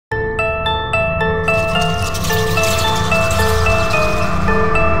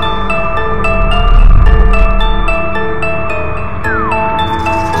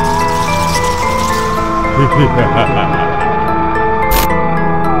Hello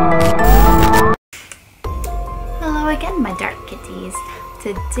again, my dark kitties.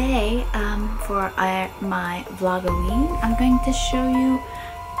 Today, for my Vlogaween, I'm going to show you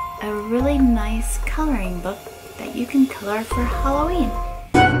a really nice coloring book that you can color for Halloween.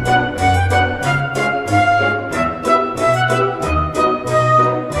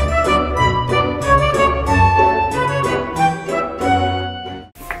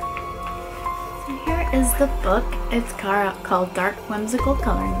 So here is the book. It's called Dark Whimsical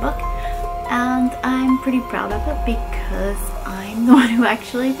Coloring Book. And I'm pretty proud of it because I'm the one who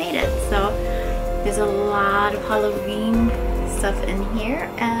actually made it. So there's a lot of Halloween stuff in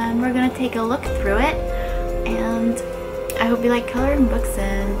here and we're gonna take a look through it. And I hope you like coloring books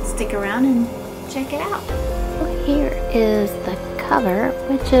and stick around and check it out. So here is the cover,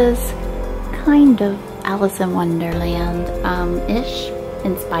 which is kind of Alice in Wonderland-ish,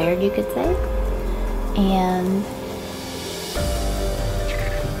 inspired you could say. And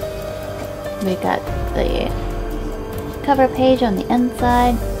we got the cover page on the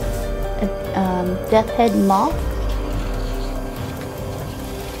inside, a death head moth,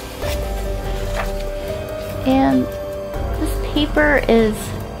 and this paper is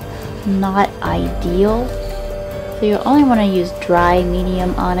not ideal, so you only want to use dry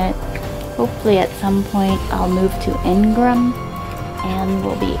medium on it. Hopefully at some point I'll move to Ingram and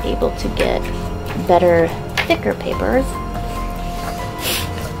we'll be able to get better, thicker papers.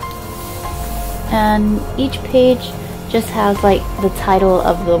 And each page just has like the title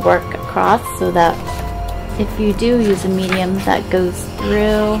of the work across, so that if you do use a medium that goes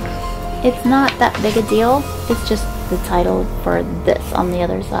through, it's not that big a deal. It's just the title for this on the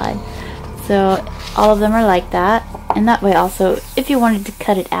other side. So all of them are like that. And that way also, if you wanted to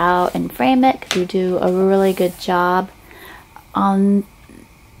cut it out and frame it, because you do a really good job on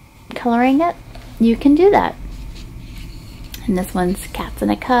coloring it, you can do that. And this one's Cats in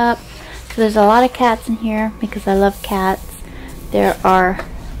a Cup. So there's a lot of cats in here because I love cats. There are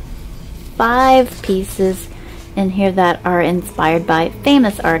 5 pieces in here that are inspired by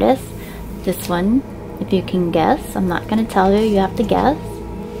famous artists. This one, if you can guess, I'm not going to tell you, you have to guess.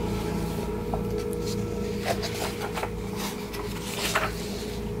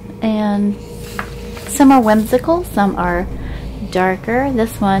 And some are whimsical, some are darker.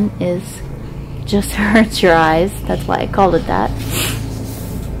 This one is just hurts your eyes, that's why I called it that.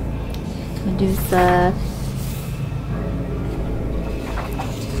 Medusa.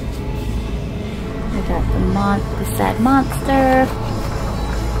 We got the sad monster.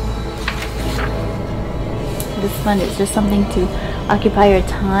 This one is just something to occupy your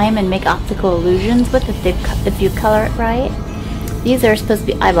time and make optical illusions with if you color it right. These are supposed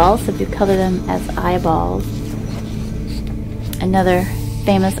to be eyeballs, so if you color them as eyeballs. Another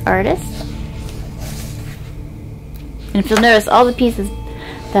famous artist. And if you'll notice, all the pieces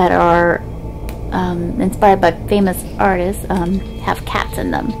that are inspired by famous artists have cats in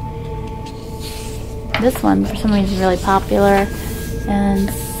them. This one, for some reason, is really popular, and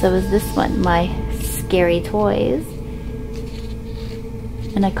so is this one, My Scary Toys.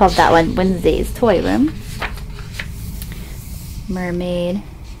 And I called that one Wednesday's Toy Room. Mermaid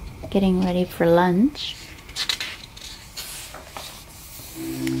getting ready for lunch.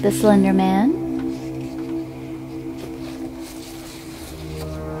 The Slender Man.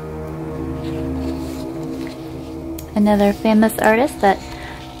 Another famous artist that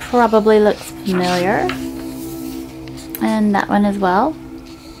probably looks familiar. And that one as well.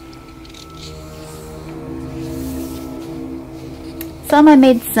 Some I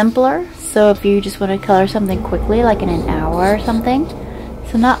made simpler, so if you just want to color something quickly, like in an hour or something.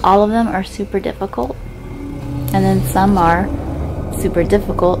 So not all of them are super difficult. And then some are super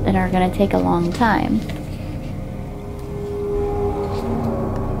difficult and are going to take a long time.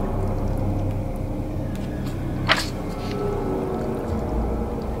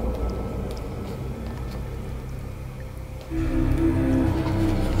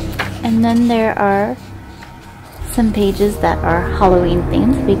 And then there are some pages that are Halloween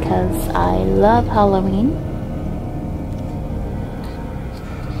themed because I love Halloween.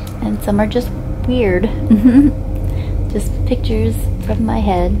 And some are just weird. Just pictures from my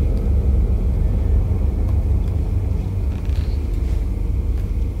head.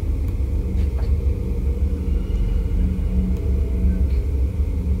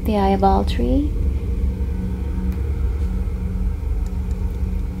 The eyeball tree.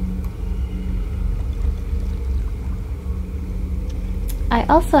 I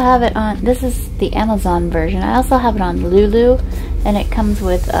also have it on, this is the Amazon version, I also have it on Lulu, and it comes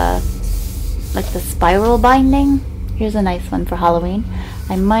with like the spiral binding. Here's a nice one for Halloween.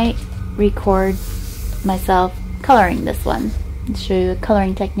 I might record myself coloring this one. I'll show you the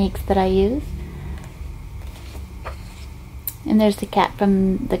coloring techniques that I use. And there's the cat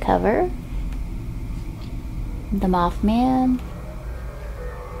from the cover, the Mothman,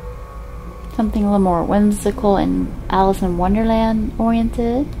 something a little more whimsical and Alice in Wonderland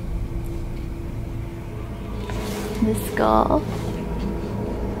oriented, the skull,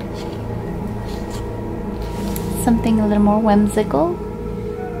 something a little more whimsical,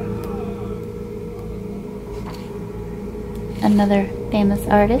 another famous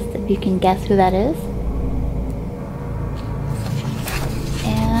artist, if you can guess who that is.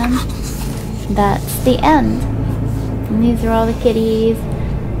 And that's the end. And these are all the kitties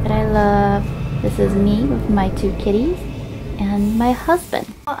that I love. This is me with my 2 kitties and my husband.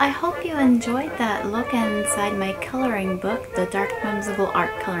 Well, I hope you enjoyed that look inside my coloring book, the Dark Whimsical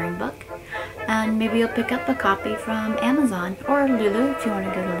Art Coloring Book. And maybe you'll pick up a copy from Amazon or Lulu if you want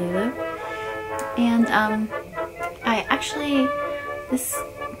to go to Lulu. And I actually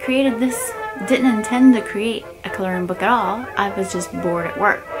didn't intend to create a coloring book at all. I was just bored at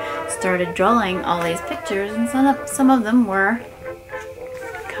work. Started drawing all these pictures, and some of them were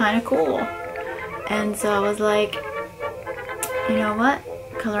kind of cool. And so I was like, you know what?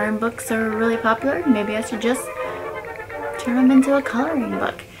 Coloring books are really popular. Maybe I should just turn them into a coloring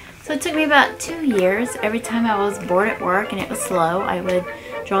book. So it took me about 2 years. Every time I was bored at work and it was slow, I would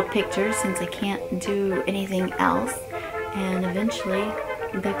draw pictures since I can't do anything else. And eventually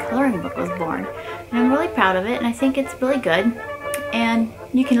the coloring book was born. And I'm really proud of it, and I think it's really good. And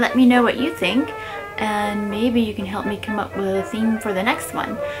you can let me know what you think, and maybe you can help me come up with a theme for the next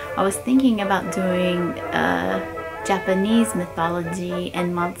one. I was thinking about doing Japanese mythology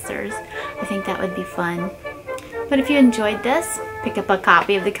and monsters. I think that would be fun. But if you enjoyed this, pick up a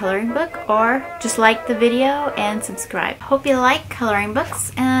copy of the coloring book, or just like the video and subscribe. Hope you like coloring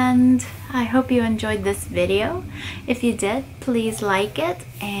books, and I hope you enjoyed this video. If you did, please like it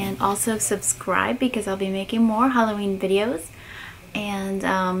and also subscribe, because I'll be making more Halloween videos. And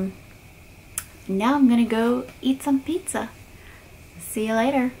now I'm gonna go eat some pizza. See you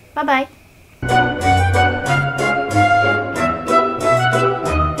later. Bye bye.